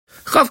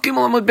Chav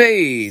Gimel Amud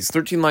Beis,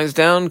 13 lines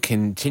down,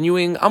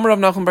 continuing. Amar Rav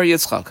Nachman bar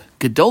Yitzchak,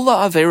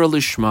 Gedola Avera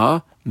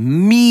Lishma,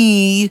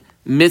 Mi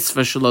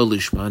Mitzvah Shelo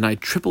Lishma. And I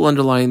triple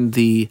underline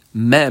the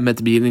mem at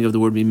the beginning of the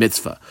word mi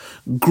mitzvah.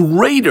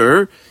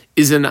 Greater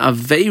is an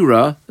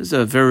Avera. This is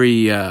a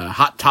very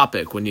hot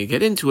topic when you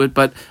get into it,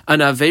 but an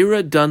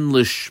Avera done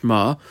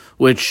Lishma,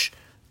 which,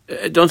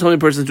 don't tell me a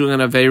person's doing an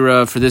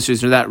Avera for this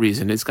reason or that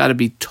reason. It's got to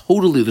be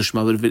totally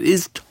Lishma, but if it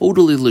is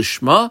totally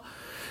Lishma,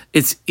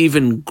 it's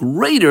even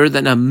greater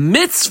than a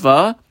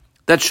mitzvah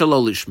that's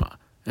Shelo Lishma.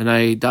 And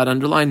I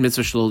underline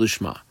mitzvah Shelo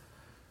Lishma.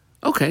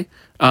 Okay.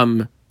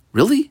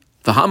 Really?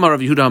 V'hamar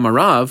of Yehuda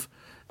Amarav,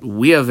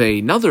 we have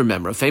another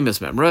memra, famous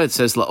memra. It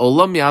says,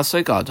 La'olam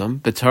yasek adam,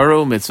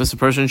 betaro mitzvahs. A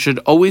person should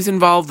always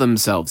involve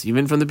themselves,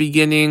 even from the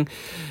beginning,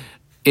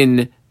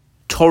 in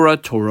Torah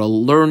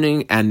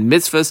learning, and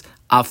mitzvahs,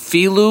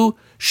 afilu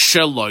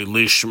Shelo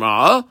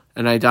Lishma.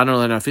 And I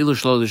underline afilu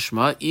Shelo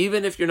Lishma,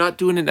 even if you're not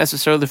doing it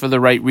necessarily for the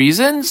right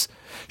reasons.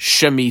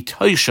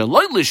 Shemitay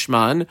Shelo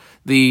Lishman,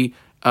 the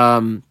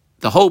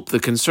hope, the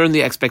concern,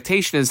 the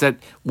expectation is that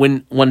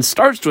when one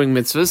starts doing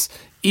mitzvahs,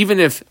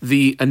 even if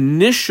the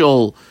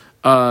initial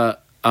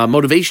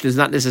motivation is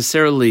not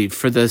necessarily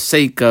for the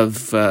sake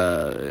of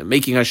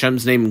making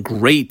Hashem's name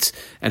great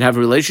and have a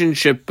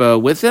relationship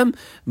with Him,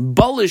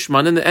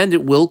 Balishman, in the end,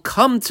 it will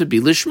come to be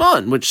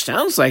Lishman, which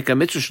sounds like a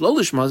mitzvah Shelo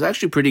Lishma is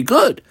actually pretty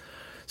good.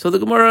 So the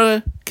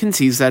Gemara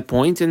concedes that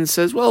point and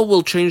says, well,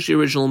 we'll change the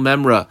original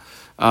memra.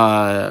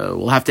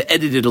 We'll have to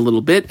edit it a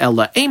little bit.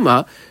 Ella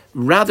Ema,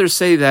 rather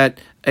say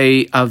that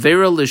a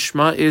Avera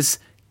Lishma is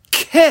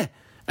Ke.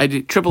 I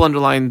did triple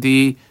underline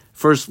the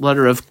first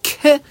letter of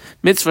Ke,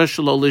 mitzvah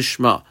Shelo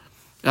Lishma.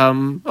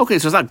 Okay,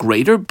 so it's not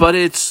greater, but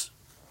it's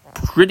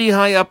pretty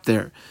high up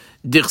there.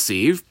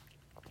 Dichsiv,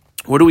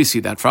 where do we see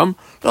that from?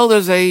 Well,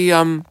 there's a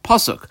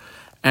pasuk,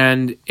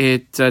 and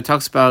it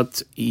talks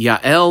about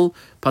Yael.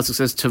 Pasuk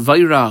says,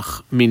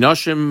 Tevairach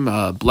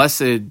Minashim,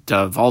 blessed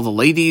of all the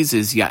ladies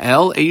is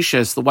Yael,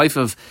 Ashes, the wife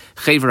of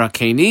Chaver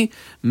Akeni,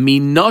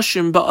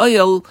 Minashim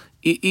Ba'ayel,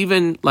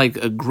 even like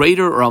a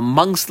greater or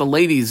amongst the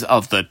ladies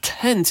of the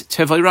tent,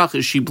 Tevairach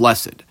is she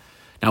blessed.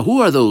 Now, who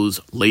are those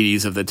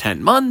ladies of the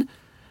tent? Man,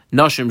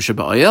 Nashim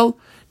Sheba'ayel,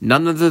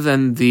 none other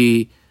than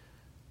the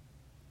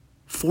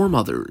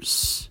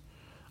foremothers,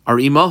 are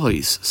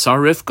Imahois,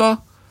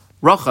 Sarah,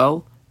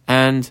 Rachel,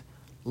 and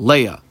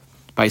Leah.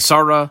 By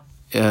Sarah,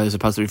 as a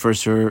pasuk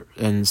refers to her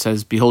and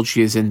says, behold,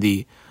 she is in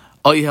the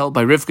Ohel.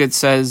 By Rivka it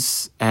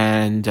says,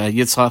 and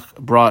Yitzchak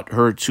brought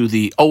her to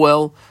the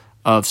Ohel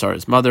of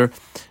Sarah's mother.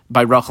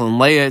 By Rachel and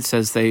Leah it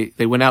says they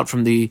went out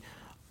from the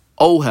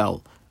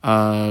Ohel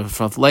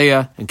from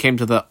Leah and came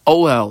to the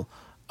Ohel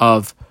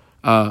of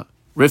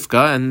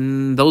Rivka,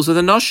 and those are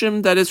the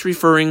Nashim that it's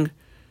referring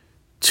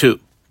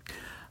to.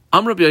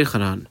 Amr Rabbi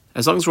Yochanan,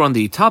 as long as we're on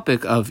the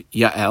topic of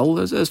Yael,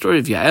 there's a story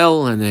of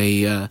Yael and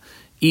a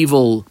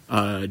evil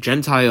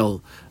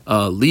Gentile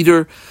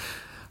leader.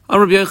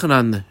 Rabbi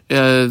Yochanan,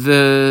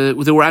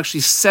 there were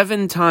actually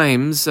 7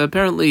 times,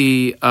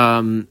 apparently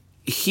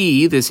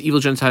he, this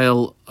evil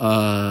Gentile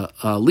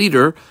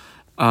leader,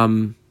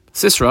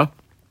 Sisera,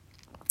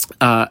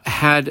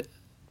 had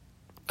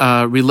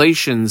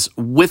relations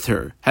with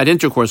her, had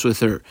intercourse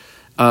with her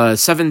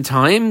 7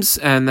 times,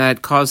 and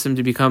that caused him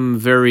to become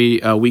very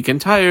weak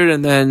and tired,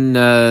 and then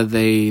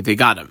they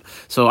got him.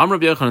 So Amr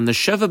Rabbi Yochanan, the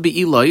Sheva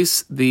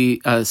Be'ilois,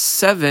 the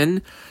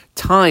 7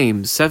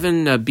 times,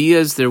 7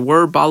 bias, there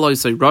were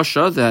Balois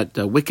Russia, that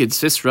wicked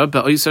Sisera,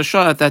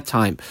 Be'oisasha at that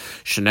time.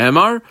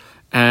 Shneimar,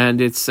 and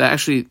it's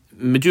actually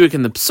Meduik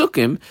in the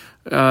Psukim,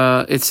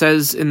 it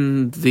says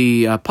in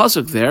the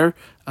pasuk there,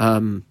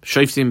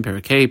 Shoftim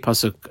Perakei,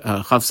 pasuk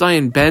Chav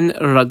Zayin, Ben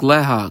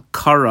Ragleha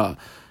Kara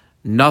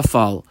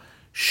Nafal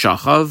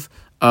Shachav,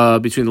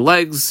 between the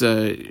legs,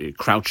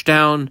 crouched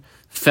down,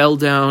 fell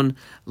down,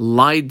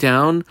 lied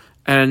down,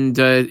 and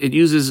it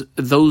uses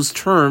those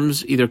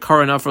terms, either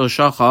Kara Nafal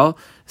or Shachav,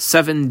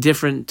 7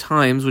 different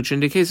times, which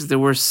indicates that there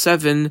were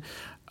 7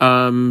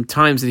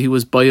 times that he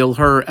was bayil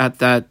her at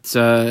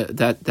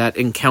that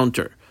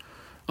encounter.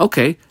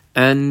 Okay,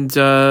 and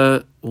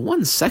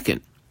 1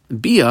 second.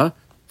 Bia,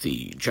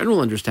 the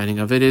general understanding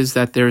of it is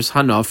that there's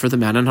hana for the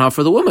man and hana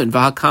for the woman.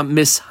 V'hakam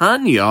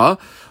mishanya,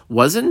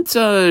 wasn't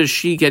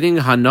she getting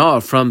hana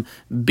from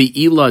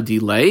be'ila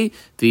delay,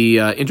 the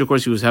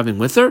intercourse he was having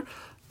with her?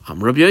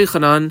 Rabbi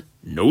Yochanan,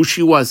 no,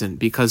 she wasn't,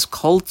 because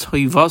kol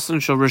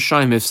toivasan shel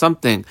rishayim, if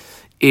something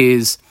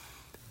is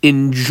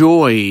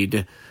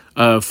enjoyed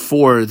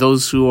for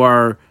those who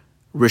are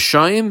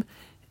rishayim,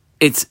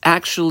 it's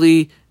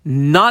actually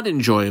not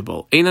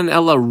enjoyable. Einan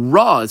ella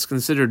ra, it's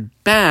considered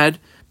bad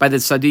by the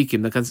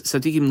tzaddikim. The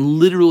tzaddikim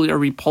literally are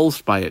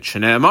repulsed by it.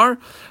 Shneimar,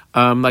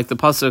 like the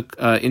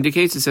pasuk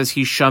indicates, it says,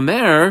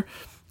 Hishamer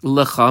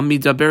lecha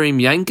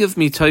midaberim yankiv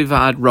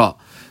mitoiva ad ra.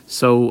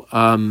 So,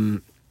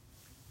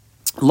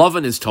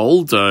 Lavan is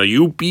told,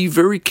 you be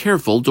very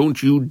careful,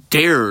 don't you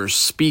dare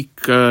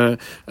speak to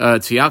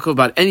Yaakov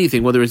about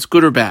anything, whether it's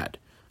good or bad.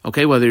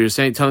 Okay, whether you're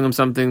telling him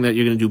something that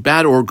you're going to do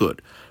bad or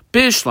good.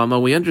 Bishlama,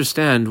 we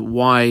understand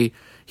why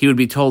he would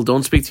be told,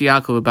 don't speak to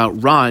Yaakov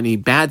about Ra, any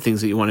bad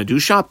things that you want to do,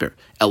 Shaper.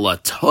 Ella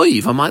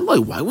toiv amalai,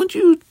 why wouldn't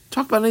you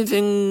talk about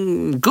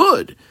anything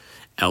good?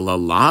 Ella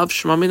lav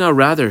shmamina,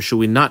 rather, should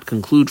we not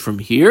conclude from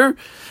here?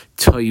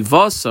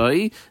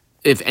 Toivasai,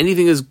 if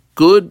anything is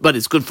good, but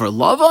it's good for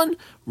Lavan,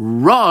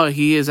 Ra,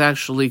 he is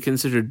actually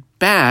considered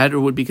bad, or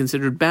would be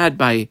considered bad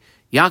by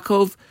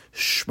Yaakov,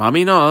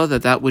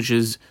 shmamina, that which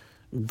is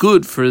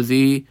good for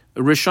the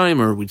Rishaim,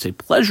 or we'd say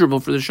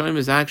pleasurable for the Rishaim,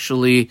 is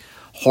actually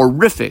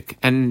horrific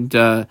and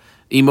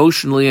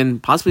emotionally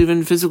and possibly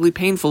even physically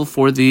painful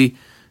for the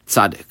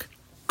tzaddik.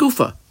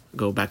 Gufa.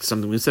 Go back to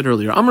something we said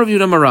earlier. Amrav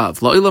Yudah Marav.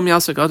 La'ilam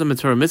yasak adam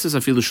etorah mitzvahs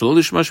afilu shelo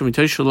lishman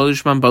shemitoy shelo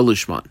lishman ba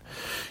lishman.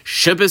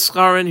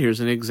 Shebescharen. Here's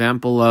an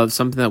example of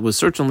something that was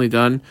certainly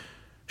done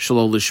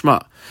shelo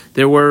lishma.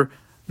 There were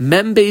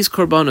membeis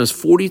korbanos,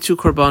 42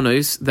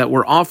 korbanos that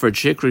were offered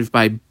shekriv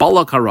by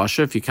Balak HaRasha,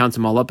 if you count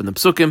them all up in the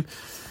psukim.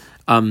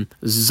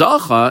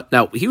 Zacha,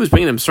 now he was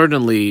bringing them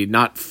certainly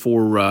not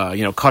for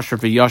kosher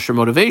v'yasher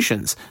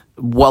motivations.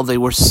 While they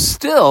were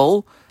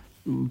still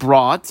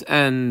brought,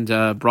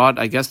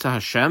 I guess, to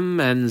Hashem,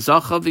 and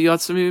Zacha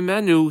v'yatzim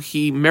mimenu,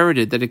 he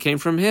merited that it came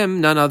from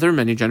him, none other,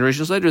 many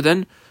generations later,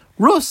 than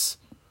Rus.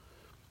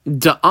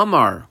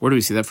 Da'amar, where do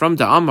we see that from?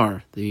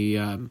 Da'amar, the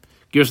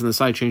gears on the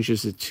side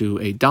changes it to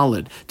a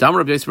dalid. Da'amar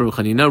Rabbi Yisrael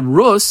Chanina,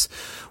 Rus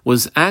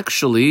was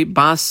actually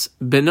Bas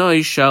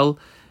Benoi Shel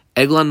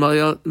Eglan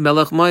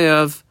Melech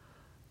Mayav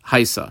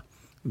Haisa.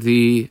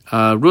 The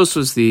Rus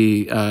was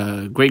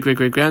the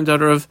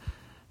great-great-great-granddaughter of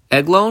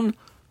Eglon,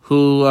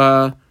 who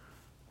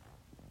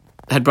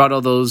had brought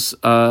all those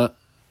korbanos,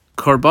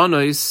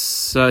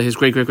 his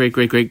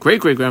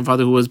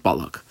great-great-great-great-great-great-great-grandfather, who was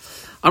Balak.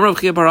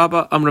 Amrav Chia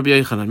Baraba, Amrav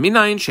Yochanan.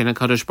 Minayin Shena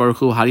Kadosh Baruch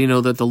Hu. How do you know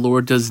that the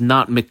Lord does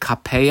not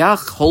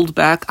mekapeach, hold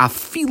back,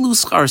 afilu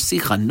schar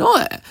sicha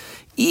noeh,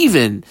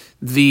 even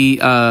the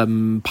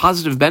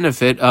positive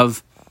benefit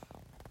of,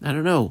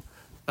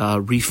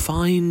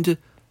 refined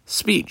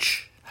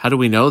speech? How do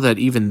we know that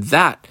even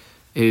that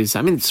is,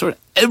 sort of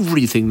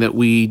everything that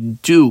we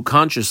do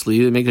consciously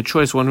to make a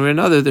choice one way or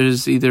another,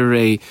 there's either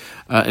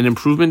an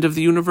improvement of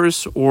the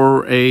universe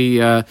or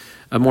a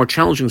more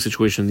challenging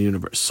situation in the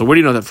universe. So where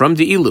do you know that from?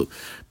 The Ilu.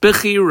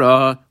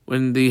 Bechira,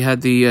 when they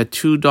had the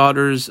two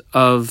daughters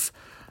of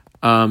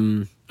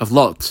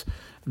Lot.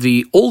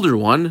 The older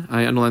one,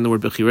 I underline the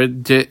word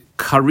Bechira, de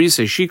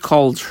Karise, she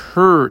called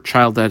her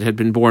child that had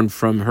been born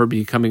from her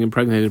becoming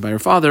impregnated by her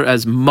father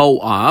as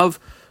Moav,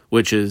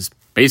 which is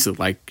basically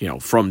like,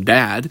 from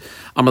dad.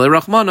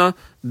 Amalei Rachmana,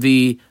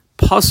 the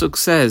pasuk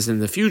says in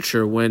the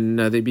future when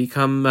they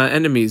become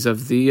enemies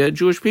of the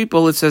Jewish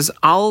people, it says,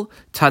 Al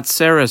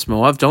tatseres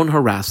Moav, don't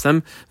harass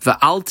them,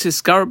 Va'al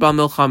tisgar ba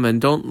milchama, and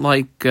don't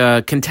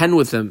contend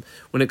with them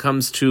when it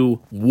comes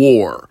to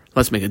war.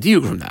 Let's make a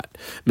diuk from that.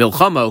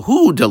 Milchama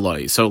hu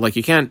deloi, so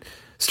you can't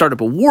start up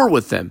a war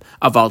with them.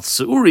 Aval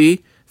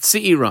tsu'uri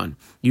tzi'iran,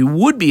 you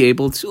would be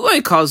able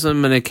to cause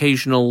them an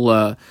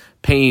occasional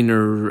pain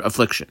or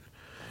affliction.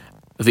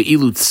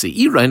 Ve'ilu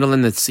tzi'ira, and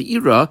then the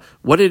tzi'ira,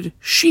 what did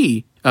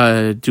she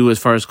do as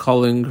far as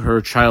calling her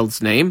child's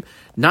name?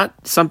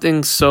 Not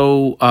something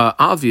so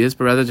obvious,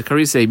 but rather to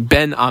karise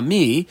ben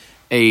ami,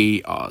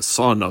 a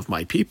son of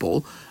my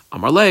people.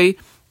 Amarle,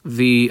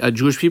 the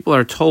Jewish people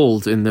are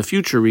told in the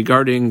future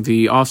regarding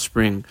the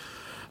offspring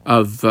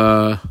of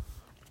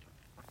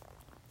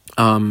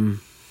Ammon,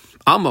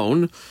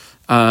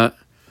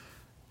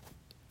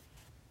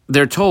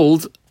 they're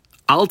told,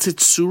 Al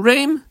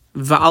titsurem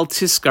va'al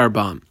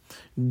tiskarbam.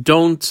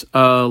 Don't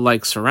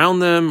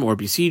surround them or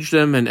besiege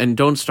them, and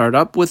don't start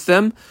up with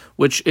them,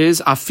 which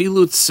is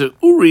afilu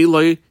tseuri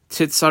loy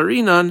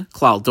titzarinan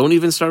klal. Don't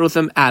even start with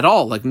them at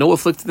all. No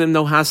afflicting them,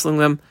 no hassling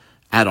them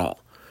at all.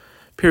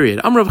 Period.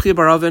 Amrav Chia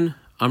Baravin,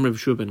 Amrav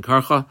Shua ben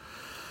Karcha.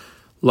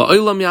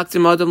 La'olam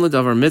yaktim adam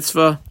ledavar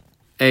mitzvah.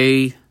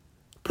 A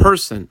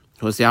person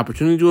who has the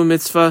opportunity to do a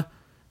mitzvah,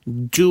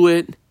 do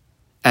it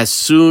as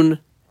soon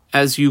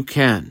as you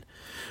can.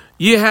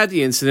 You had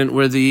the incident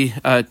where the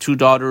two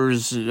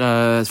daughters,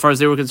 as far as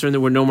they were concerned,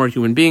 there were no more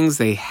human beings.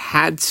 They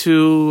had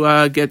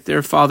to get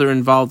their father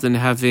involved in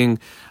having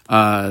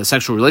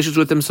sexual relations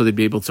with them so they'd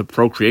be able to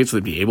procreate, so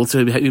they'd be able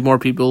to be more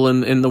people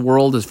in the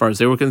world as far as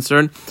they were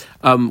concerned.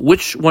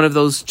 Which one of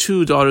those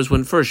two daughters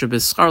went first? One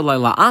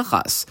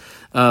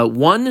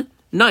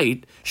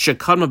night,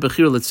 Shekadma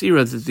Bechir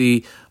Letzira, that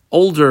the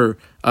older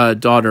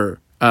daughter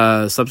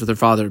slept with her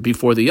father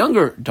before the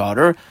younger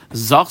daughter,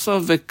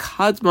 Zachsa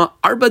Vekadma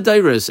Arba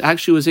Dairis,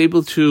 actually was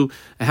able to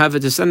have a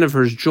descendant of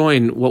hers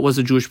join what was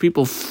the Jewish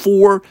people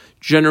 4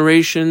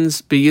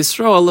 generations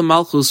B'Yisrael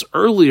Malchus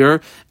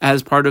earlier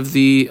as part of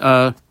the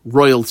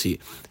royalty.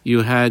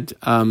 You had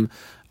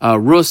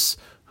Rus,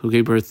 who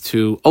gave birth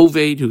to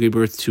Oved, who gave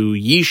birth to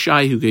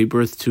Yishai, who gave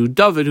birth to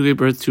David, who gave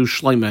birth to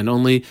Shlomo. And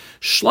only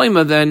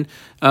Shlomo then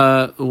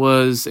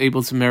was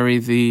able to marry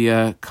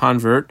the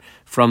convert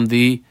from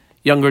the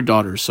younger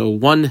daughter. So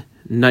one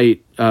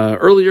night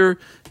earlier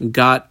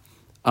got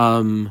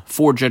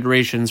 4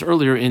 generations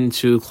earlier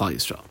into Klal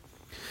Yisrael.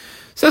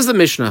 Says the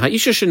Mishnah,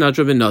 Ha'isha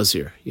shenadra ben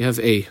Nazir. You have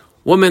a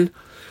woman,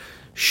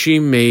 she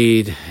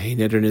made a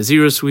neder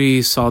nazirus.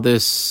 We saw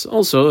this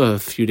also a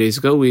few days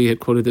ago. We had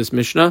quoted this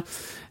Mishnah.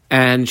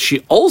 And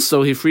she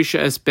also, hifrisha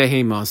es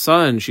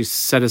behemasa, and she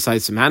set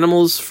aside some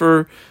animals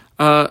for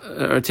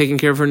taking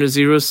care of her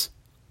nazirus.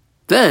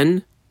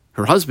 Then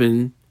her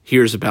husband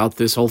hears about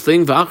this whole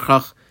thing.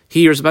 V'achrach,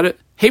 he hears about it.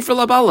 Hefer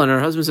labala, and her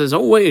husband says,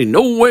 "Oh wait,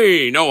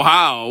 no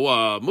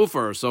how,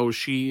 mufer." So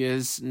she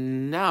is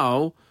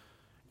now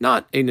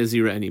not a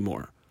nazira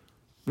anymore.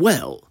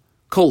 Well,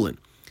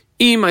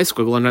 im, I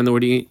squiggle under the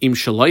word im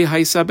shalai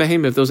haisa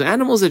behem. If those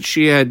animals that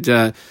she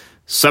had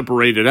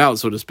separated out,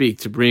 so to speak,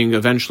 to bring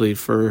eventually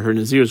for her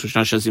nazirus, which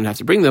now she doesn't even have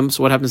to bring them.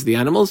 So what happens to the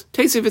animals?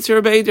 Teisif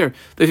itzir beider.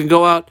 They can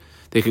go out.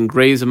 They can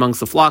graze amongst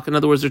the flock. In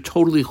other words, they're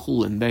totally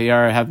chulin. They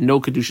have no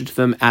kedusha to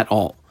them at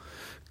all.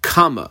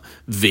 Kama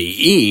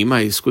ve'im,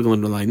 I squiggle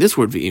underline this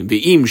word ve'im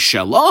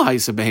shalah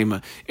haisa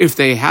behema. If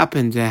they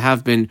happen to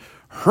have been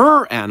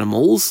her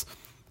animals,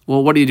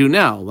 well, what do you do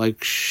now?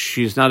 Like,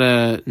 she's not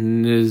a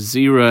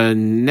nazira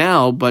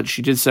now, but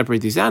she did separate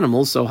these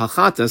animals. So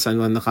hachatas, I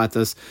learned the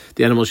chatas,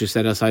 the animal she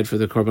set aside for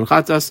the korban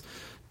chatas,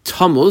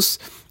 tamus.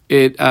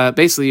 It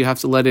basically you have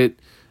to let it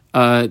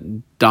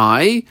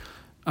die.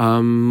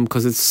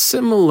 Because it's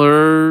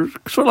similar,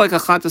 sort of like a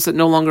chatas that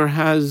no longer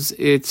has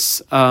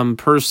its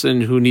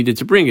person who needed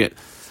to bring it.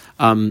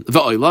 The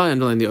oila,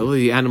 and the oila,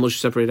 the animal she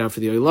separated out for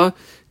the oila.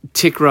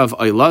 Tikra of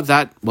oila,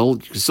 that, well, you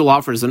can still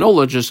offer it as an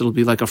ola, just it'll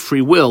be like a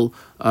free will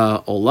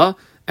ola.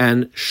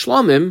 And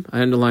shlamim,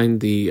 I underline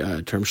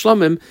the term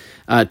shlamim,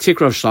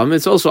 tikra of shlamim,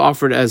 it's also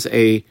offered as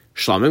a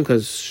shlamim,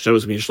 because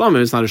shows me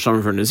shlamim, it's not a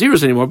shlamim for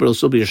nazirus anymore, but it'll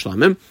still be a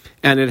shlamim.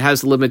 And it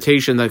has the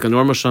limitation like a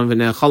normal shlamim,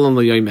 v'ne'chalan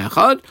l'yoyim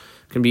echad,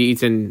 can be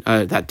eaten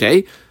that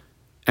day.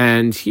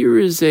 And here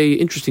is a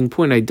interesting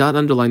point. I dot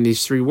underline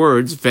these three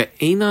words,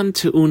 ve'enan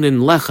te'unin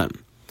lechem.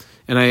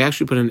 And I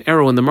actually put an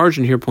arrow in the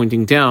margin here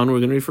pointing down. We're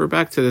going to refer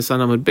back to this on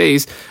Amud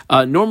Beis.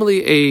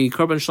 Normally a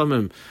korban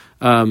shlamim,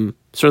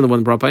 certainly the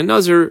one brought by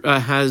Nazir,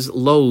 has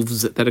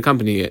loaves that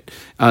accompany it.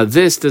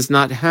 This does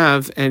not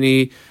have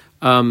any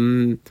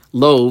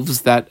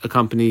loaves that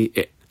accompany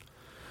it.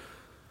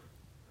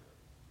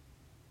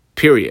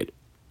 Period.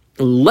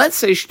 Let's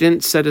say she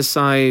didn't set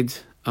aside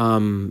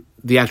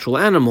the actual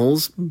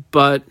animals,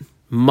 but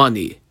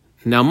money.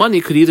 Now,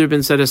 money could either have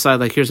been set aside,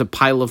 like here's a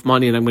pile of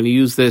money and I'm going to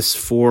use this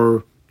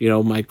for,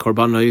 my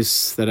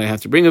korbanos that I have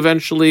to bring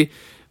eventually.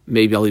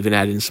 Maybe I'll even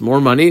add in some more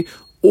money.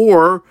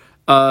 Or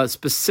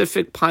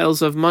specific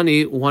piles of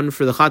money, one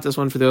for the chatas,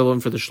 one for the oil, one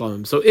for the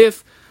shlamim. So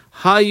if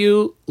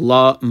hayu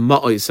la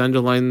ma'os,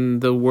 underline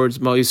the words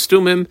ma'os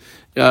stumim,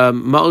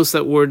 ma'os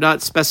that were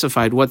not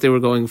specified what they were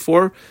going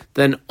for,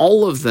 then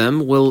all of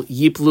them will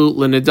yiplu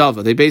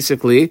l'nedava. They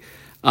basically,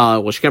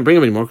 she can't bring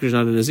them anymore because she's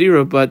not a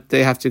nazira, but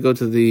they have to go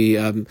to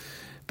the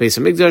Beis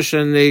Hamikdash,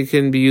 and they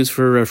can be used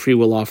for free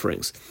will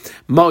offerings.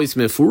 Ma'os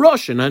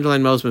mefuroshin,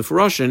 underline ma'os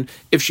mefuroshin,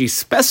 if she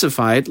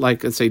specified,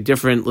 like let's say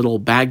different little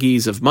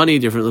baggies of money,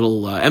 different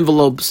little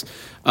envelopes,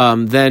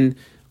 then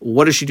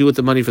what does she do with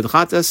the money for the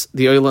chatas,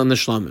 the oila, and the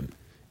shlamim?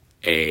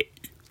 I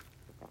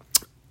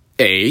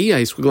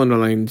squiggle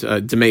underlined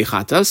demei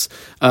chatas.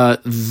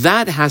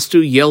 That has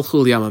to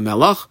yelchul yam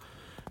melach.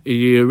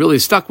 You're really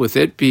stuck with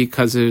it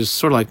because there's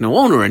sort of like no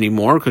owner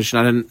anymore because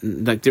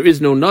like there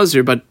is no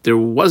nazir, but there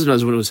was a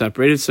nazir when it was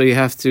separated. So you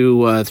have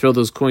to throw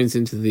those coins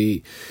into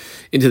the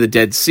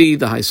Dead Sea.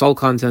 The high salt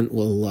content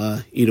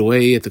will eat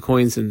away at the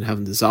coins and have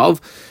them dissolve.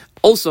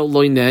 Also,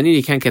 loinani,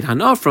 you can't get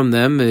hana from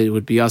them. It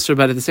would be asr,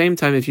 but at the same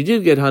time, if you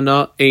did get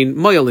hana, ein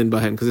moyalin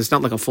bahen, because it's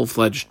not like a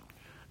full-fledged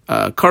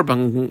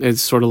korban.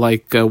 It's sort of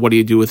like what do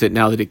you do with it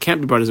now that it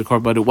can't be brought as a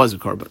korban, but it was a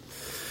korban.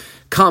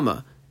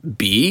 Comma.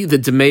 B, the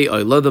demei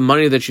oila, the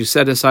money that you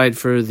set aside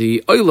for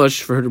the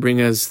oilush, for her to bring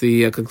as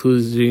the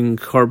concluding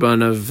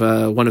korban of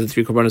one of the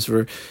three korbanos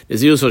for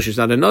Nazir, so she's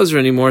not a Nazir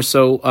anymore.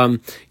 So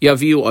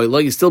yaviu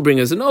oila, you still bring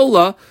as an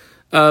ola,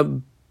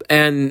 and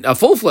a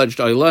full-fledged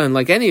oila, and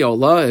like any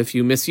ola, if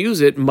you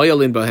misuse it,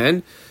 mayalin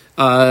bahen,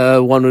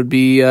 one would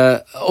be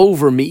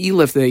over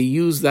me'il if they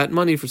use that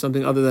money for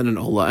something other than an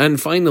ola.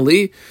 And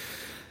finally,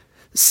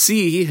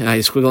 C, I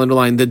squiggle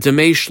underline, the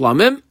demei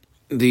shlamim,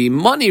 the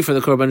money for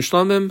the korban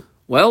shlamim.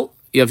 Well,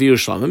 yaviu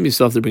shlamim, you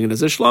still have to bring it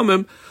as a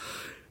shlamim.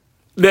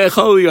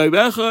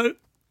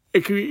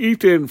 It can be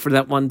eaten for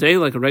that one day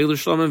like a regular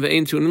shlamim,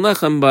 ve'ein tu'unin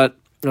lechem, but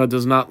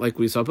does not, like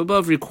we saw up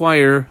above,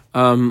 require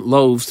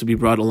loaves to be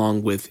brought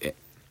along with it.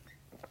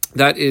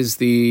 That is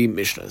the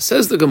Mishnah.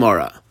 Says the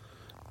Gemara.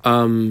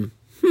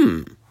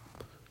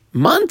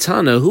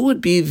 Montana, who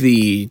would be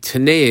the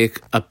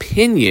Tanaic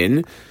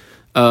opinion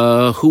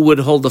who would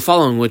hold the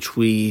following, which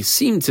we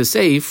seem to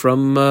say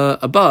from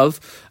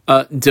above,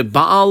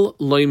 Deba'al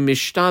loy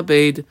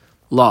mishtabed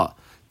law,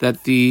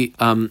 that the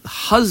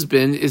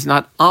husband is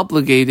not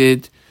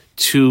obligated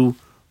to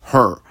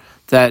her.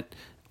 That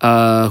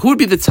who would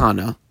be the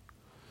Tana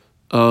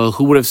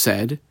who would have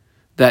said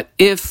that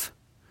if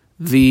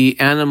the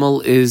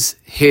animal is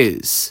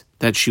his,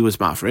 that she was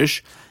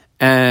mafresh,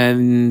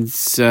 and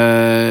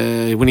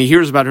when he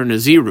hears about her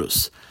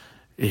nazirus,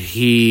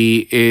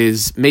 he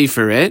is made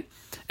for it,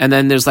 and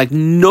then there's like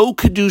no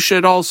kedusha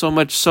at all, so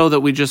much so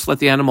that we just let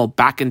the animal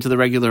back into the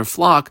regular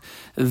flock,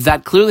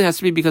 that clearly has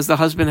to be because the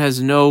husband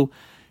has no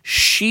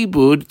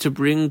shibud to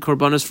bring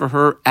korbanos for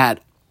her at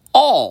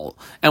all.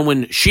 And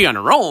when she on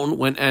her own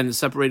went and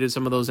separated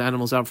some of those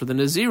animals out for the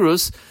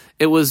Nazirus,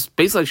 it was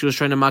basically like she was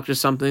trying to mock to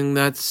something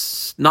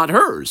that's not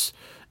hers.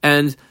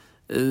 And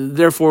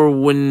therefore,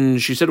 when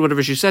she said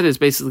whatever she said, is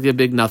basically a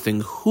big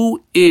nothing.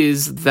 Who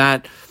is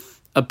that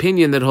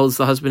opinion that holds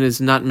the husband is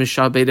not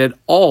mishabed at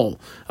all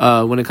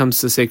when it comes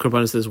to, say,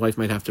 korbanos that his wife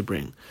might have to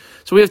bring?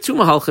 So we have two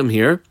mahalchim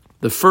here.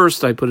 The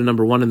first, I put a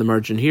number 1 in the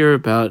margin here,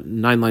 about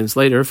 9 lines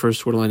later.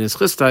 First word line is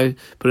Chistai,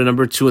 put a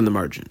number 2 in the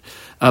margin.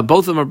 Both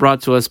of them are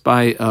brought to us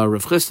by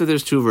Rav Chisda.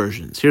 There's 2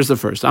 versions. Here's the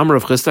first. Amar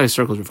Rav Chisda, I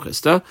circled Rav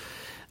Chisda.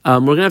 We're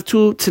going to have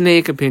 2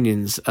 Tanaic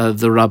opinions,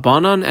 the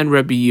Rabbanan and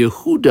Rabbi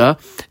Yehuda.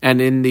 And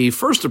in the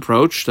first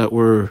approach that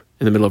we're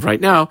in the middle of right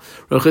now,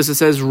 Rav Chisda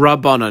says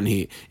Rabbanan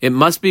he. It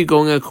must be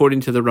going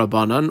according to the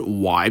Rabbanan.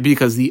 Why?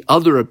 Because the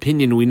other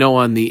opinion we know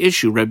on the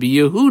issue, Rabbi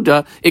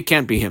Yehuda, it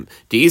can't be him.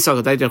 Rabbi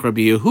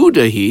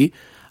Yehuda he.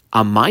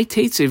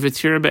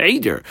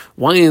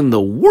 Why in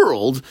the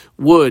world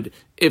would,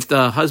 if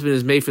the husband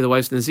is made for the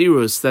wife's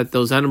Nazirus, that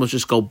those animals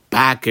just go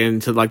back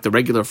into like the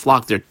regular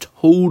flock? They're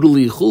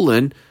totally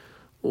chulin.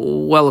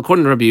 Well,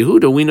 according to Rabbi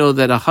Yehuda, we know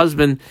that a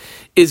husband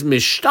is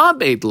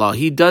mishtabed law.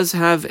 He does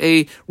have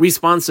a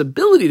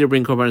responsibility to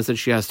bring korbanos that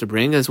she has to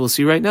bring, as we'll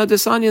see right now.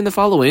 Desanya in the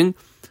following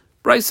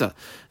brisa.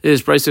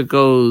 This brisa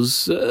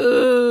goes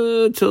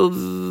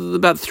till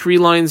about 3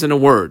 lines in a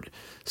word.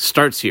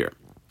 Starts here.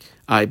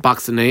 I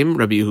box the name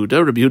Rabbi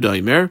Yehuda. Rabbi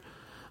Yehuda Imer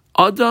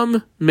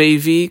Adam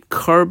Mevi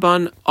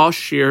Karban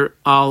Ashir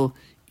al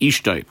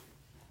Ishtay.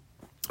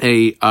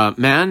 A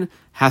man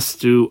has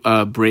to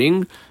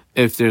bring,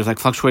 if there's like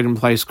fluctuating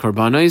price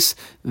korbanos,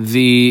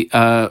 the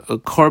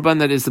korban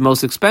that is the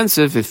most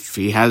expensive, if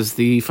he has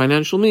the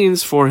financial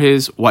means, for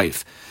his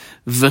wife.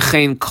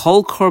 V'chein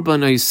kol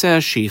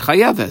korbanos she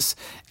chayaves,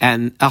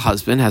 and a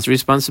husband has a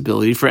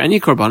responsibility for any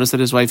korbanos that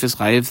his wife is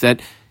chayav,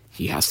 that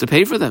he has to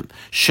pay for them.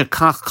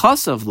 Shekach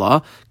kasav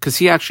la, because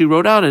he actually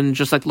wrote out, and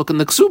just like look in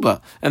the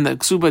ksuba, and the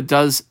ksuba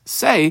does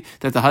say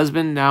that the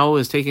husband now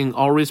is taking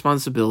all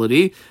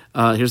responsibility.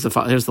 Here's the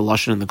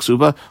lashon in the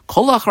ksuba.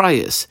 Kol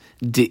achrayis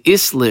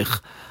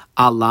deislich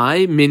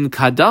alai min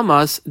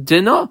kadamas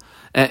dina.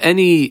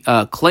 Any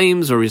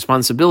claims or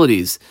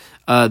responsibilities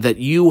that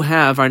you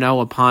have are now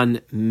upon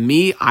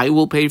me. I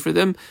will pay for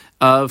them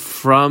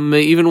from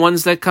even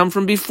ones that come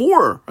from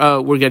before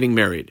we're getting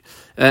married.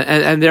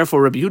 And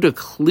therefore, Rabbi Yehuda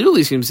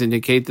clearly seems to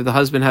indicate that the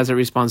husband has a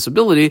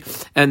responsibility,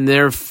 and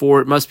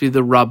therefore it must be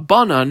the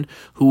Rabbanan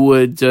who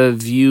would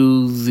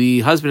view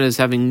the husband as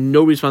having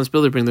no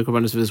responsibility to bring the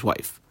korbanos of his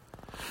wife.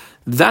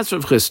 That's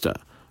Rav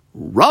Chisda.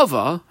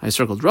 Rava, I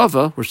circled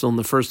Rava, we're still in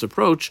the first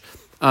approach,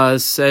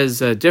 says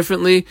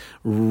differently.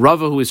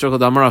 Rava, who we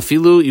circled Amar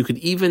Afilu, you could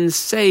even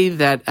say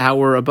that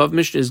our above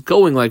mission is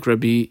going like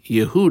Rabbi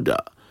Yehuda.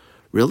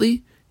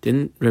 Really?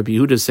 Didn't Rabbi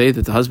Yehuda say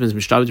that the husband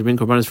is mishtabed to bring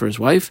korbanos for his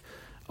wife?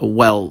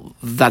 Well,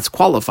 that's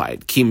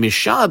qualified. Ki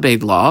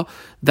mishabed law,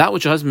 that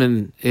which a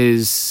husband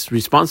is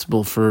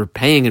responsible for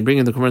paying and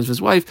bringing the korbanos of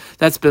his wife,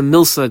 that's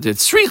b'milsa de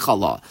tzricha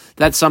law.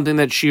 That's something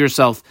that she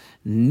herself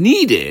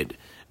needed.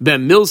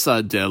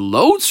 B'milsa de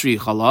lo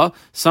tzricha law,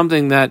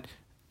 something that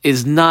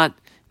is not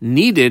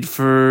needed,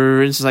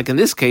 for instance, like in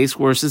this case,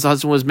 where since the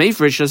husband was made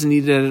for it, she doesn't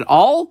need it at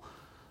all.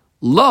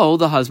 Lo,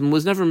 the husband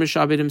was never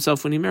mishabed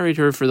himself when he married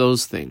her for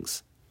those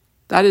things.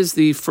 That is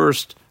the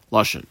first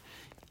lashon.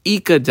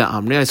 Ika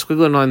da'amri, I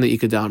squiggle on the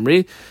Ika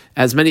da'amri.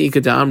 As many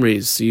Ika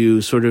da'amris, you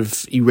sort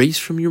of erase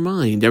from your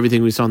mind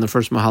everything we saw in the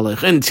first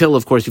mahalach, until,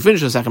 of course, you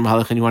finish the second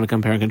mahalach and you want to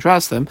compare and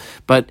contrast them.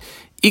 But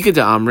Ika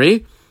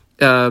da'amri,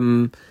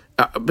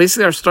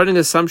 basically our starting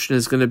assumption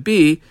is going to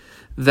be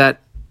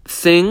that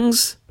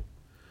things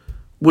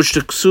which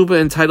the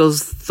ksuba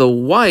entitles the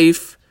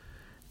wife,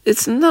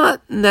 it's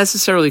not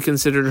necessarily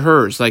considered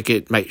hers. Like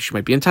she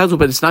might be entitled,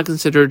 but it's not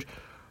considered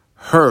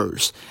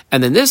hers.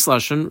 And then this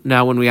lashon,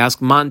 now when we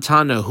ask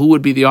Montana, who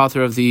would be the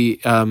author of the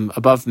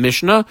above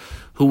Mishnah,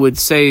 who would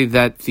say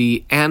that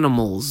the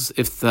animals,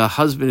 if the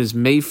husband is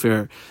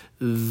Mayfair,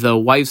 the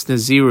wife's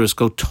Nazirus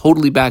go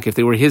totally back. If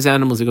they were his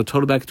animals, they go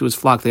totally back to his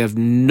flock. They have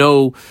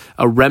no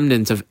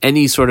remnant of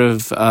any sort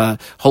of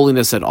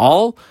holiness at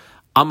all.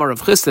 Amar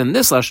Rav Chisda, in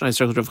this lashon, I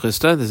circled Rav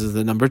Chisda, this is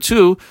the number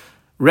 2,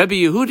 Rebbe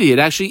Yehudi, it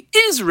actually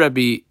is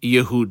Rebbe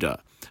Yehuda.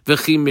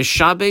 V'chi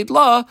mishabed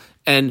la,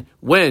 and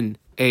when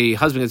a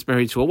husband gets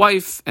married to a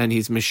wife, and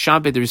he's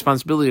mishabed, the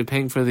responsibility of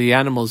paying for the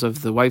animals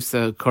of the wife's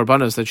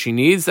korbanos that she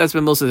needs, that's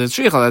b'milsa de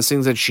tzricha, that's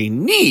things that she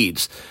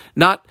needs,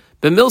 not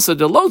b'milsa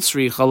de lo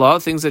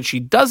tzricha, things that she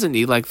doesn't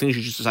need, like things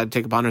she just decided to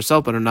take upon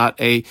herself, but are not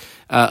a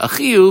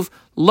chiyuv.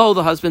 Lo,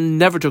 the husband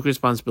never took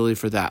responsibility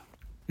for that.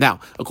 Now,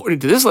 according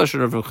to this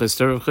lashon of Rav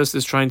Chisda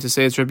is trying to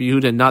say it's Rabbi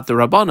Yehuda, not the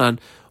Rabbanan.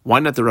 Why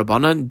not the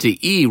Rabbanan?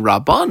 De'i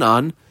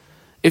Rabbanan,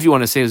 if you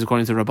want to say it's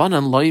according to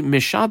Rabbanan, loy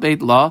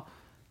mishabed la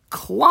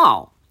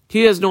klal.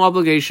 He has no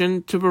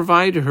obligation to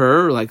provide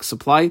her, like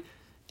supply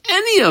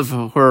any of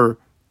her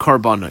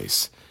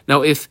korbanos.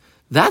 Now, if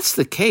that's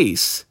the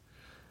case,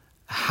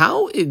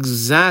 how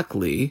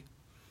exactly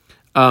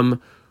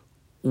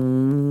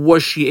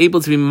was she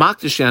able to be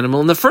makdish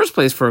animal in the first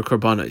place for a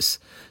korbanos?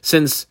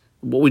 Since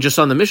what we just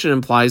saw in the Mishnah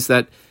implies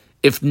that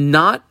if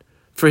not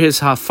for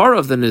his hafara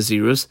of the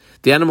Nazirus,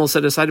 the animal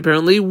set aside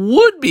apparently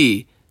would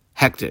be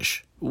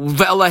hektish. We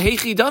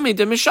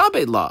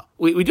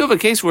do have a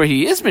case where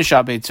he is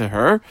mishabed to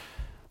her.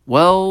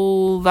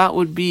 Well, that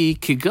would be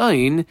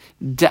kigain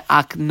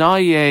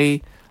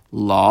de'aknaye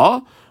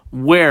law,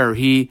 where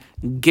he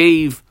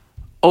gave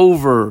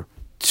over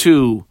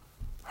to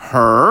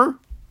her.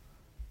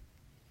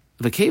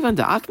 The kevan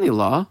de'akni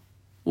law.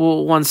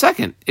 Well, 1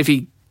 second. If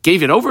he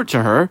gave it over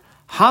to her,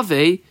 have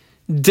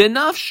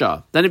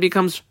denafsha, then it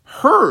becomes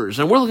hers,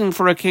 and we're looking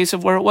for a case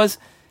of where it was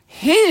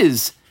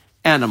his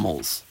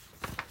animals.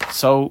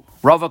 So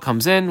Rava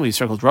comes in. We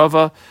circled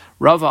Rava.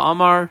 Rava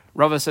Amar.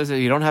 Rava says that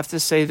you don't have to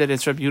say that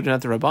it's Rabbi Yehuda,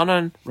 not the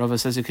Rabbanan. Rava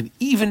says it could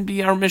even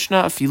be our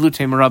Mishnah, afilu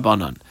tema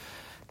Rabbanan.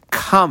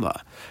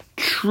 Kama.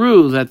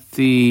 True that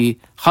the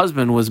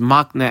husband was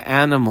makna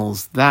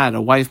animals that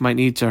a wife might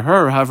need to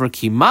her. However,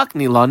 ki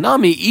makni la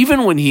nami,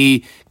 even when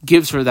he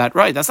gives her that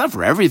right, that's not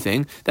for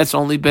everything. That's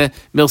only be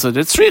milsa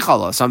de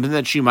tzrichala, something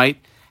that she might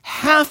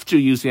have to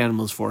use the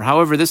animals for.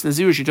 However, this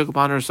Nazir she took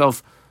upon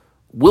herself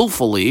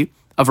willfully,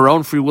 of her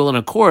own free will and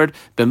accord,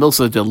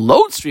 b'milsa de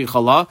lo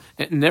tzrichala,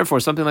 and therefore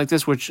something like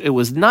this, which it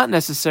was not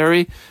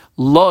necessary,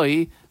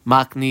 loi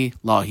makni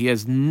law. He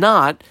has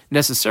not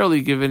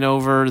necessarily given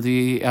over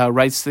the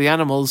rights to the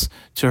animals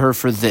to her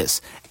for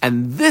this.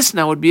 And this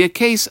now would be a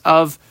case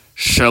of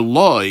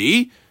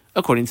shaloi,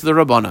 according to the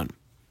Rabbanan.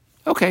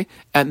 Okay,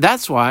 and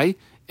that's why,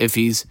 if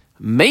he's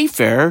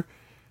Mayfair,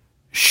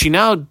 she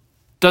now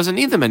doesn't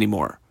need them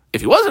anymore.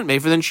 If he wasn't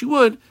Mayfair, then she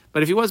would,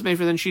 but if he was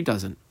Mayfair, then she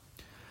doesn't.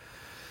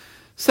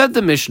 Said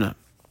the Mishnah,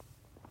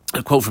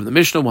 a quote from the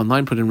Mishnah, one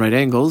line put in right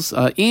angles,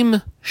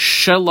 Im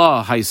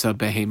shela haisa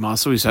behema.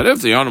 So he said,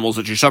 if the animals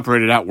that she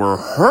separated out were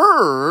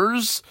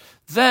hers,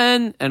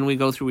 then, and we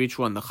go through each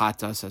one, the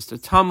chata says to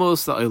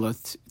tamus, the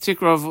oila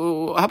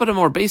tikrav. How about a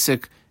more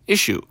basic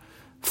issue?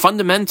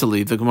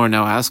 Fundamentally, the Gemara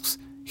now asks,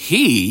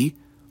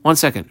 1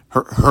 second,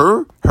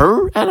 her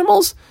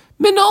animals?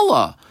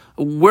 Minola.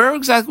 Where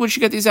exactly would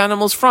she get these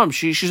animals from?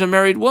 She's a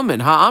married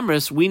woman.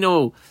 Ha'amris, we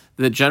know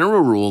the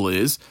general rule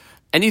is,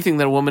 anything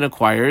that a woman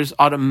acquires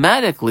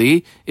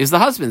automatically is the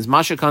husband's.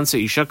 Masha kansa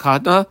isha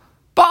kadna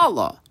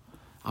bala.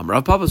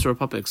 Rav Papa, so Rav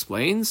Papa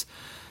explains,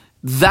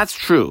 that's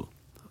true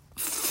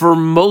for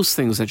most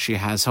things that she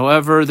has.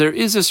 However, there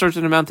is a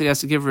certain amount that he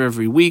has to give her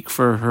every week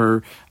for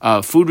her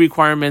food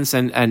requirements,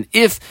 and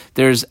if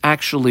there's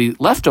actually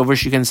leftovers,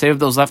 she can save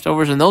those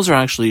leftovers, and those are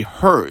actually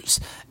hers.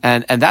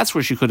 And that's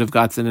where she could have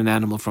gotten an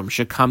animal from.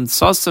 Shekam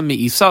tsasa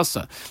mi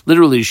isasa.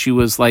 Literally, she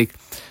was like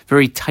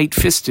very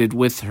tight-fisted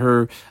with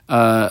her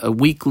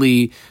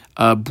weekly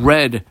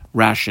bread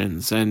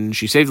rations, and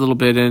she saved a little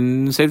bit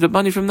and saved up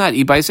money from that.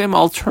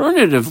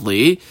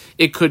 Alternatively,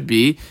 it could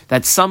be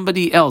that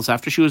somebody else,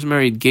 after she was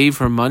married, gave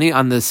her money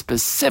on the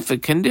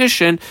specific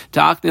condition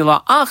to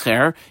aknila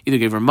acher, either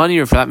gave her money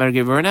or for that matter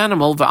gave her an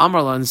animal,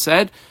 va'amarla, and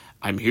said,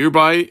 I'm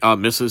hereby,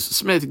 Mrs.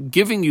 Smith,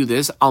 giving you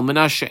this,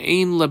 almana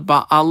she'ein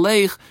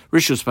leba'alech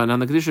rishuspan, on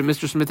the condition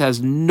Mr. Smith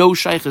has no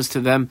shaykhs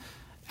to them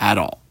at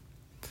all.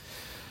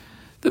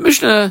 The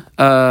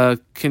Mishnah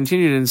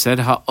continued and said,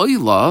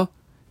 ha'oila,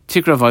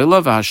 tikrav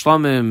oila,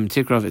 v'hashlamim,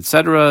 tikrav,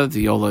 etc.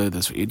 The oila,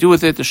 that's what you do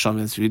with it. The shlamim,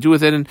 that's what you do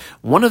with it. And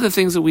one of the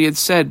things that we had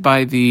said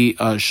by the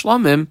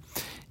shlamim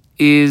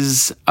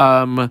is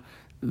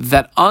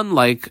that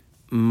unlike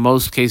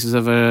most cases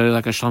of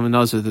like a shlamim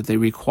nazir, that they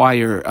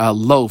require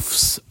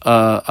loaves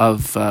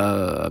of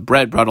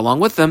bread brought along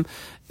with them,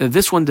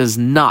 this one does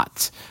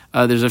not.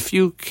 There's a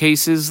few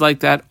cases like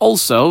that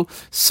also.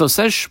 So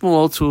says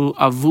Shmuel to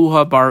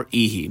Avuha bar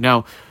Ihi.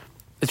 Now,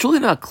 it's really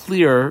not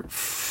clear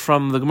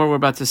from the Gemara we're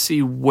about to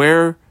see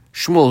where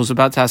Shmuel, who's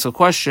about to ask a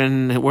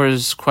question, where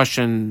his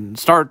question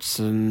starts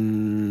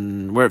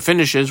and where it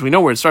finishes. We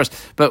know where it starts,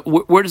 but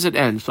where does it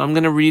end? So I'm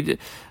going to read.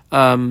 We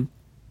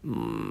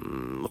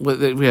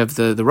have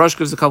the Rosh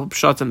gives a couple of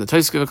pshatim, the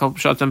Tais give a couple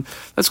of pshatim.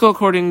 Let's go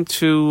according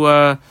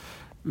to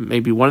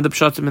maybe one of the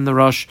pshatim in the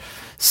Rosh.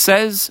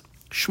 Says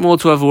Shmuel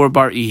to Avur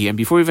bar Ihi, and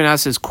before he even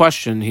asks his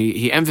question,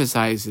 he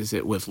emphasizes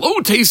it with Lo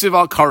tesiv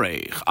al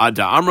karech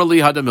ada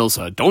amrali hada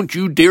milsa. Don't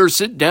you dare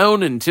sit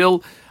down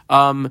until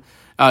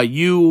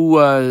you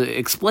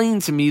explain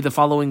to me the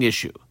following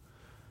issue.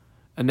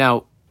 And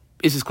now,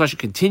 is his question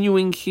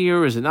continuing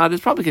here? Is it not?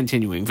 It's probably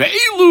continuing.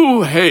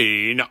 Ve'elu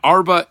hein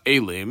arba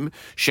elim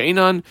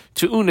sheinan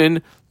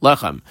tu'unin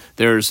lechem.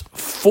 There's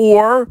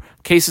 4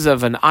 cases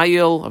of an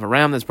ayil, of a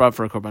ram that's brought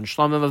for a korban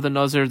shlamim of the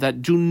nazir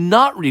that do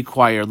not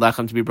require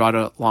lechem to be brought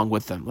along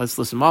with them. Let's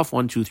list them off.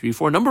 1, 2, 3,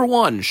 4. Number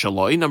 1,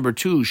 shaloi. Number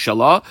 2,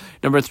 shalah.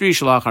 Number 3,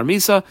 shalah achar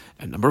misa.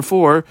 And number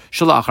 4,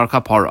 shalah achar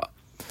kapara.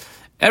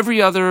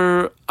 Every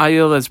other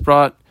ayil that's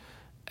brought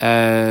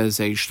as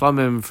a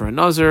shlamim for a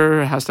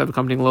nazir has to have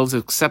accompanying loaves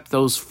except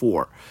those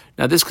 4.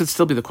 Now, this could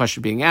still be the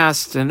question being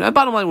asked, and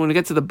bottom line, when we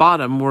get to the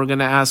bottom, we're going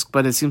to ask,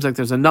 but it seems like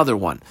there's another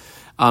one.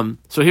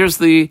 So here's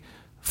the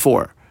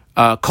 4.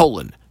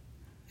 colon.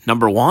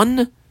 Number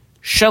 1,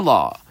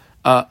 shelah.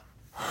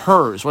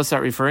 Hers. What's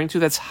that referring to?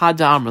 That's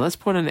hadamr. Let's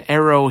put an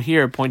arrow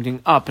here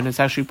pointing up, and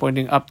it's actually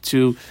pointing up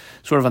to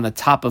sort of on the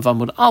top of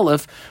Amud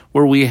Aleph,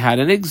 where we had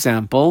an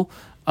example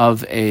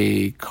of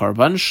a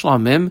karban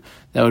shlamim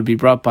that would be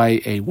brought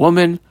by a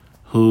woman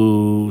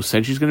who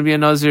said she's going to be a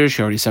Nazir.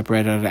 She already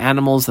separated out of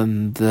animals,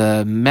 and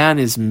the man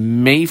is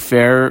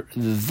mayfair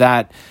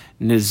that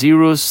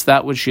Nazirus,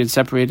 that which she had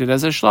separated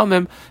as a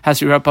shlamim, has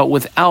to be brought out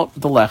without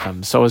the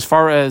lechem. So as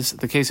far as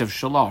the case of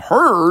shalah,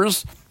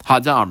 hers,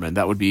 hadamr, and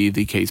that would be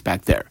the case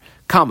back there.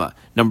 Comma.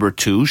 Number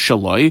 2,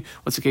 shaloi.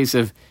 What's the case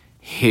of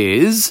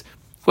his?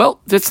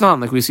 Well, it's not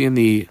like we see in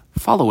the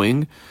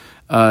following.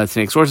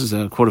 Today's source is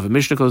a quote of a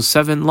Mishnah, goes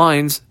 7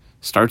 lines,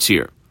 starts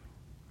here.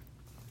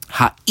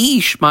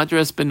 Ha'ish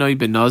madras benoi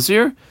ben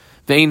Nazir,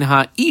 vein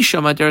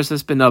ha'isha madras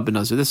benoi ben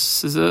Nazir.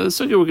 This is a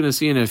subject we're going to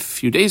see in a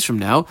few days from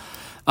now.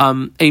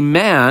 A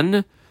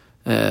man,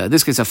 in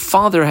this case a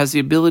father, has the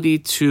ability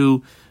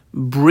to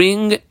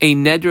bring a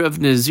neder of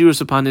Nazirus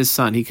upon his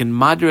son. He can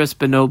madras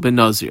beno ben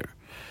Nazir.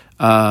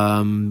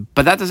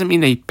 But that doesn't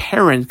mean a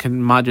parent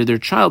can madr their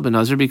child ben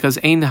Nazir, because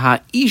ein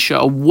ha'isha,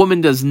 a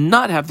woman, does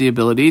not have the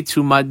ability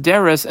to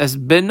madras as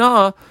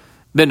bena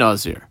ben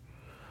Nazir.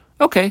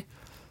 Okay,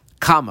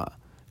 comma.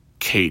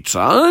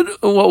 Ketzad,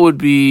 what would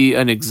be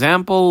an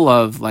example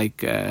of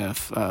like a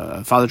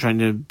father trying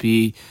to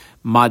be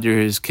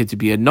madr his kid to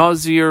be a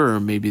Nazir, or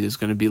maybe there's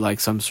going to be like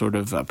some sort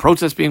of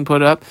protest being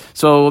put up.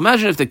 So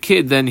imagine if the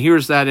kid then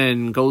hears that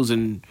and goes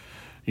and,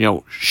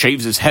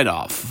 shaves his head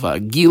off.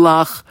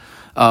 Gilach,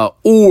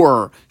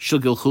 or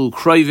Shilgilchu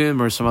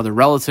Kroivim, or some other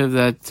relative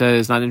that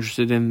is not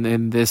interested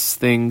in this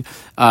thing,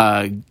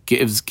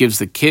 gives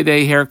the kid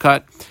a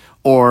haircut.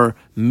 Or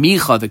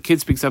Micha, the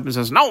kid speaks up and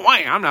says, "No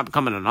way, I'm not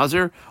becoming a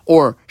Nazir."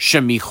 Or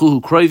Shemichu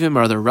Kroivim,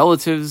 or other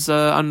relatives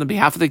on the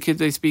behalf of the kid,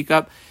 they speak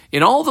up.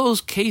 In all those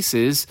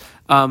cases,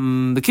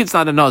 the kid's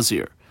not a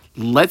Nazir.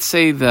 Let's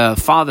say the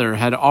father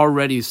had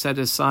already set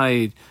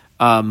aside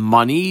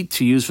money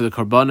to use for the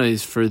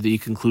korbanos for the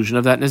conclusion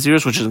of that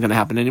Nazirus, which isn't going to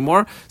happen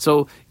anymore.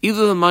 So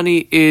either the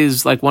money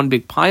is like one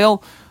big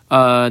pile,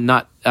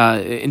 not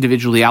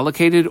individually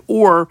allocated,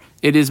 or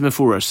it is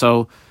mefurash.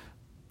 So,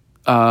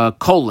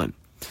 colon.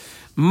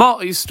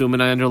 Ma'istum,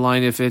 and I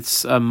underline, if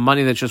it's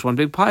money that's just one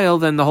big pile,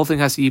 then the whole thing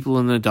has to equal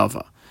in the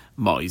dava.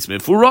 Ma'is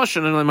mifurash,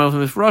 and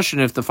mifurash,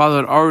 and if the father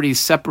had already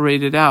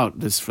separated out,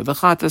 this is for the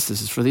chatas,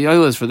 this is for the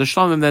oil, this is for the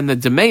shlamim, then the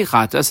demei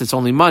chatas, it's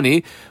only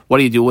money. What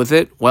do you do with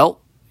it? Well,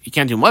 you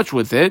can't do much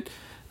with it,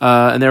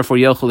 and therefore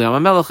yelchul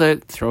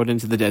yamamelachet, throw it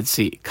into the Dead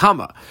Sea.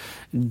 Comma.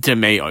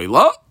 Demei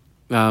oila.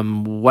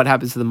 What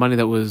happens to the money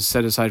that was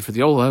set aside for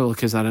the ola? Well,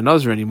 it's not a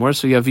nazir anymore.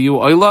 So you have you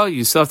oila,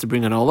 you still have to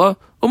bring an ola,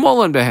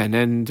 umolan behen,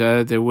 and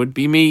there would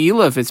be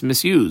meila if it's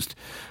misused.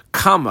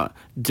 Comma.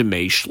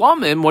 Demei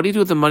shlamim. What do you do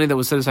with the money that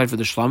was set aside for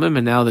the shlamim,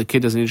 and now the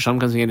kid doesn't need a shlamim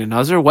because he ain't a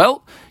nazir?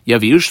 Well, you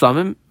have you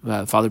shlamim.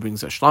 Father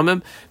brings a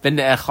shlamim. Ben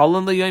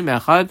ne'echalan l'yom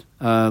echad.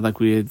 Like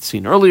we had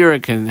seen earlier,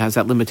 it has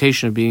that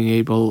limitation of being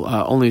able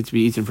only to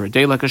be eaten for a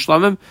day, like a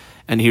shlamim.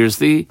 And here's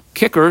the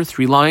kicker: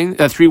 3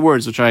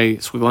 words, which I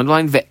squiggle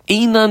underline.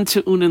 Ve'einan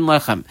te'unin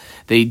lechem.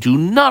 They do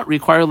not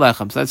require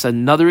lechem. So that's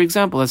another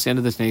example. That's the end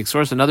of the snake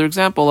source. Another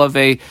example of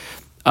a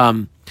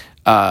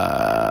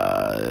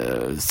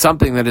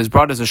something that is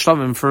brought as a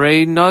shlamim for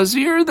a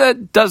nazir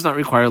that does not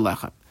require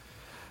lechem.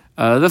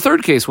 The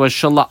third case was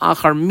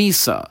shala'achar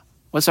misa.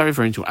 What's that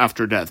referring to?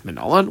 After death,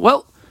 minalan.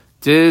 Well,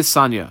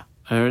 disanya.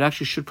 It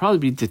actually should probably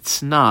be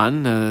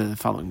ditznan,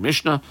 following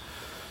Mishnah.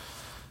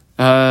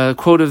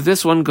 Quote of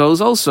this one goes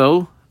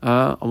also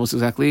almost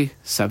exactly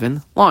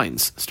 7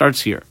 lines.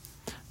 Starts here.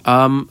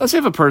 Let's say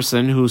have a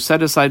person who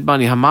set aside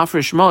money,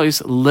 hamafresh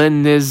mois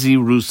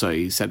lenizirusa.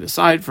 He set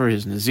aside for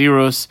his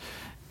nazirus.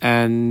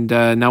 And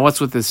now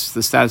what's with the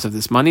status of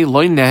this money?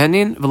 Loy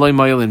nehenin v'loy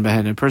moyelin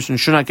behen. A person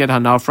should not get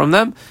hana from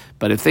them,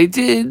 but if they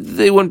did,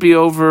 they wouldn't be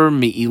over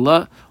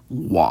me'ila.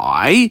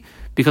 Why?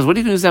 Because what are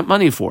you going to use that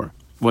money for?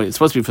 Well, it's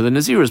supposed to be for the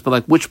nazirus, but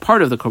like which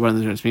part of the korban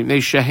nazirus?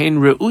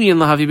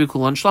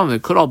 They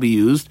could all be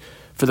used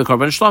for the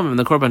korban shlamim. And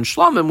the korban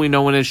shlamim, we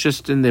know when it's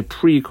just in the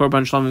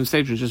pre-korban shlamim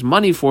stage, it's just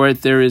money for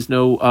it. There is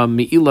no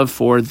me'ila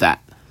for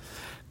that.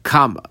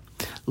 Comma.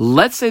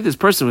 Let's say this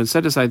person would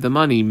set aside the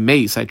money,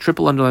 mace. I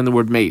triple underline the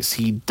word mace.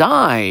 He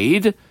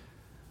died,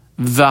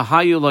 and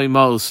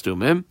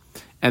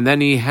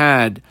then he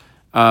had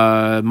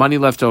money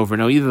left over.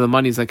 Now, either the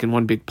money is like in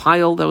one big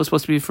pile that was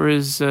supposed to be for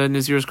his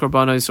Nazir's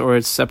korbanos, or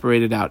it's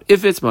separated out.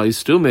 If it's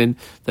ma'stumin,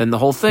 then the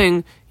whole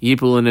thing,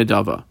 yipul in a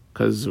dava,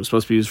 because it was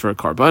supposed to be used for a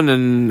korban,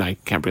 and I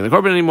can't bring the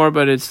korban anymore,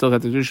 but it's still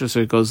got the dusha,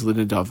 so it goes in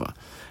a dava.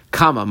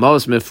 Kama,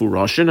 maos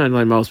mefurashin, I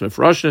like maos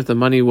mefurashin, if the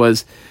money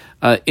was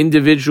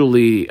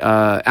individually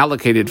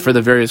allocated for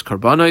the various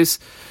korbanos.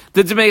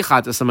 The demei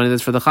chatas, the money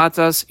that's for the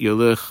chatas,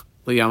 yulich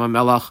liyama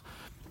melach,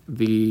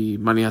 the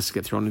money has to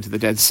get thrown into the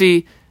Dead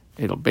Sea.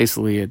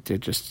 it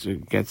just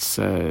gets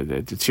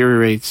it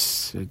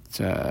deteriorates.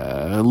 You're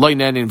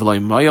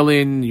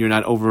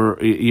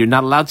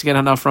not allowed to get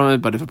enough from it.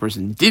 But if a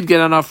person did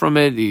get enough from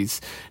it, he's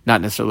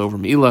not necessarily over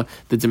meila.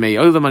 The demei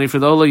oila, money for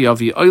the oila,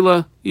 yavi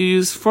oila, you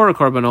use for a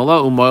korban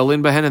ola,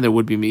 umoilin behen, and there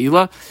would be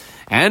meila.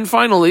 And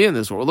finally, and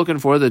this is what we're looking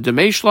for, the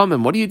demei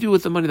shlamim. What do you do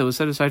with the money that was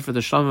set aside for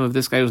the shlamim of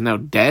this guy who's now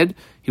dead?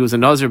 He was a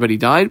nazir, but he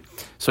died.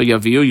 So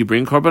yaviu, you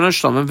bring korban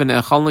shlamim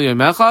v'ne'echal yom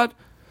echad.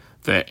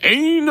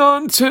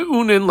 Ve'einon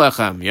te'unin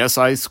lechem. Yes,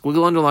 I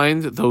squiggle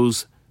underlined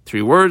those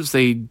three words.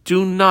 They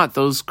do not,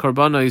 those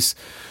korbanos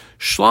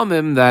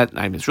shlamim that,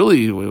 I mean,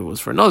 it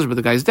was for Nazir, but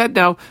the guy's dead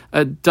now,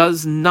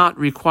 does not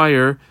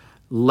require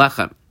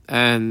lechem.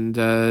 And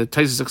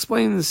Taisus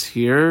explains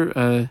here,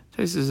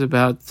 Taisus is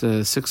about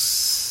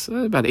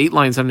 8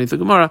 lines underneath the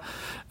Gemara,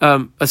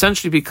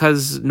 essentially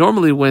because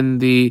normally when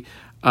the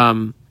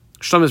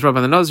Shlam is brought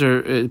by the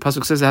Nazir,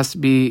 Pasuk says it has to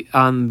be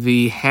on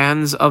the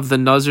hands of the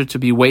Nazir to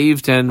be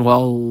waved, and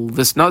well,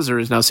 this Nazir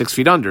is now 6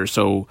 feet under,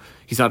 so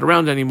he's not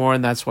around anymore,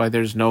 and that's why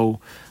there's no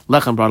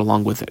lechem brought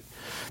along with it.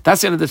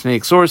 That's the end of the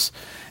Tanaic source.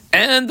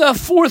 And the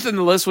fourth in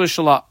the list was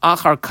Shala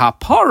Achar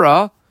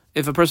Kapara.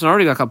 If a person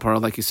already got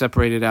Kapara, like he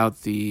separated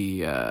out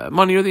the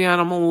money or the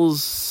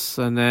animals,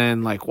 and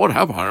then like, what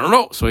happened? I don't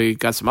know. So he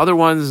got some other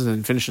ones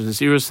and finished his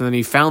Nazirus, and then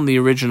he found the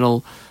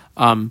original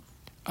the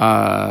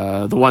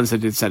ones that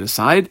did set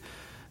aside,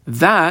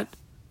 that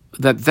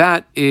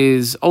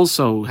is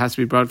also has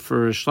to be brought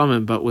for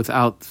shlamim, but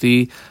without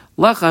the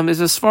lechem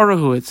is a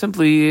svarahu. It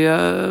simply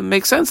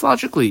makes sense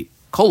logically.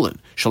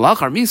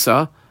 Shalachar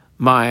misa,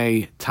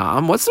 my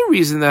tam. What's the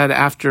reason that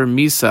after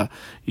misa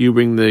you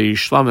bring the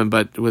shlamim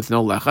but with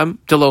no lechem?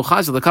 Delo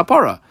chazil the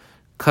kapara.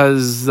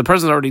 Because the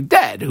person's already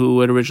dead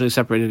who had originally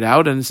separated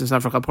out, and since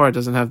not for kapara, it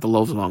doesn't have the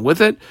loaves along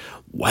with it.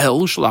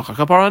 Well, shalach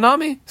kapara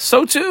nami.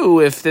 So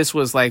too, if this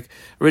was like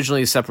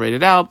originally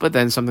separated out, but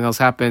then something else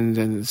happened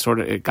and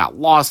it got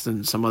lost,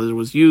 and some other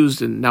was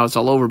used, and now it's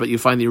all over. But you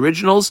find the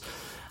originals.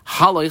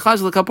 Halay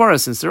chazil kapara.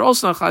 Since they're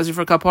also not chazil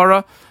for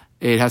kapara,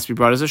 it has to be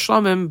brought as a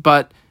shlamim,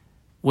 but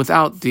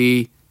without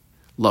the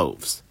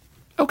loaves.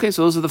 Okay,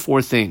 so those are the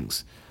 4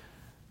 things.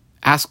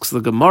 Asks the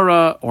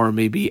Gemara, or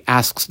maybe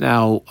asks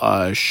now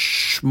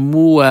Shmuel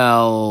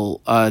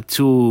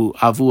to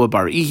Avua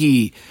Bar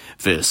Ihi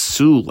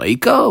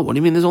Vesuleika. What do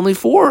you mean there's only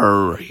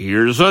 4?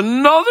 Here's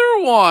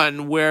another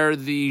one where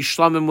the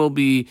shlamim will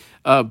be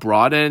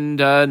brought and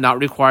not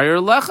require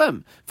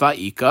lechem.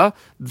 Va'ika,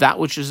 that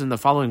which is in the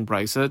following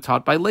brisa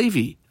taught by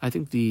Levi. I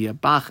think the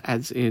Bach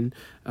adds in,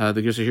 the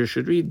Gersa here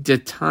should read,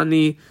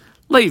 Detani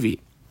Levi.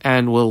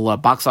 And we'll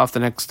box off the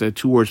next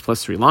 2 words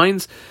plus 3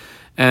 lines.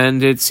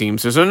 And it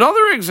seems there's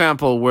another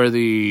example where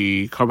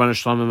the Karban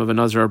Shlamim of a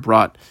Nazir are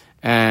brought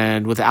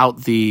and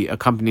without the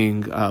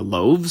accompanying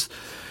loaves.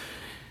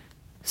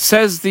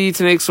 Says the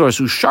Tanaic source,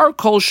 Ushar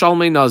kol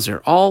shalmei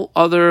Nazir, all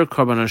other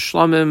Karban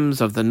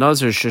Shlamims of the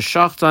Nazir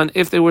sheshachtan,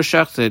 if they were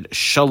shechted,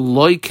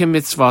 shaloi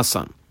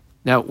kemitzvasan.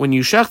 Now, when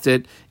you shecht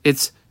it,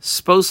 it's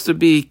supposed to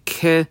be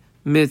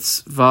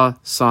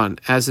kemitzvasan,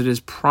 as it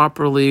is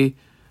properly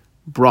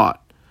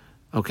brought.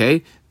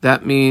 Okay?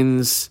 That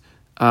means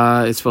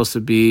it's supposed to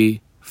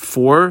be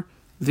for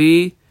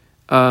the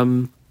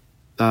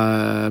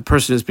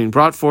person is being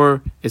brought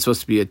for. It's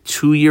supposed to be a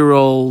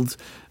 2-year-old,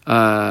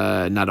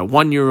 not a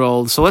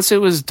 1-year-old. So let's say it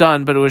was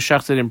done, but it was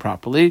shechted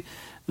improperly.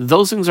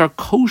 Those things are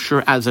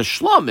kosher as a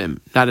shlamim,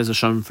 not as a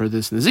shlamim for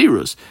this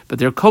nazirus, but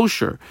they're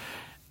kosher.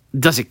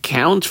 Does it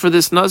count for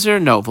this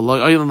nazir? No.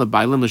 Won't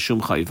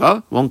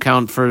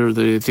count for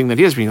the thing that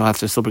he is bringing. He'll have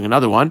to still bring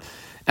another one.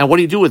 And what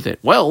do you do with it?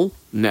 Well,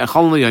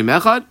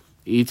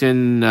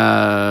 eaten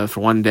for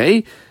 1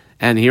 day,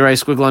 and here I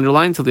squiggle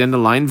underline till the end of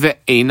the line.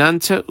 Ve'enan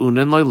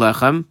te'unen loy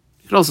lechem.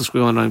 You could also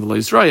squiggle underline v'lo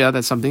yisraya.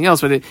 That's something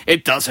else, but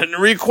it doesn't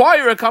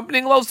require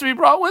accompanying loaves to be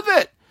brought with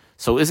it.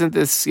 So isn't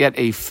this yet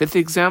a 5th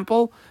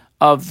example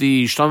of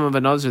the shlamim of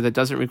a nazir that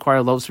doesn't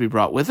require loaves to be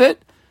brought with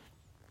it?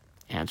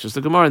 Answers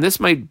the Gemara, and this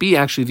might be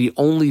actually the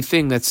only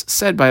thing that's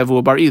said by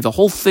Avu Bar Ihi. The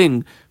whole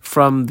thing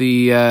from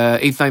the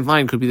 8th, 9th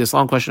line could be this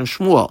long question of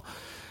Shmuel.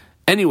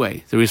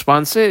 Anyway, the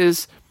response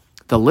is,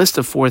 the list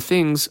of 4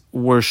 things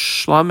were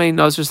shlamei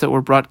nazirs that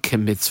were brought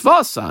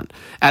kemitzvasan,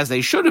 as they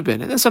should have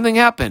been. And then something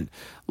happened,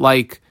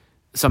 like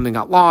something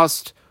got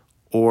lost,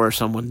 or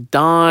someone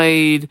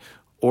died,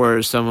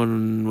 or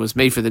someone was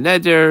made for the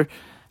neder.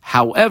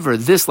 However,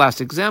 this last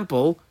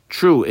example,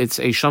 true, it's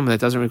a shlam that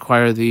doesn't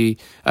require the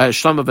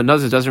shlam of a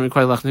nazir doesn't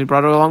require lechem to be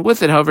brought along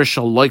with it. However,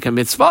 shaloi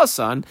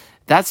kemitzvasan,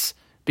 that's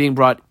being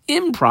brought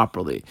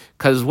improperly,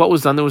 because what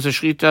was done, there was a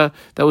shechita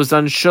that was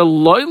done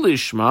shaloi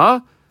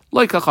lishma,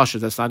 like a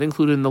chashav, that's not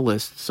included in the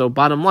list. So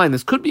bottom line,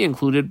 this could be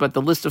included, but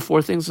the list of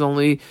 4 things is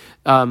only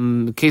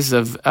cases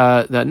of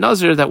the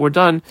nazir that were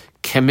done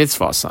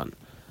kemitzvasan.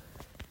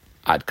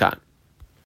 Ad kan.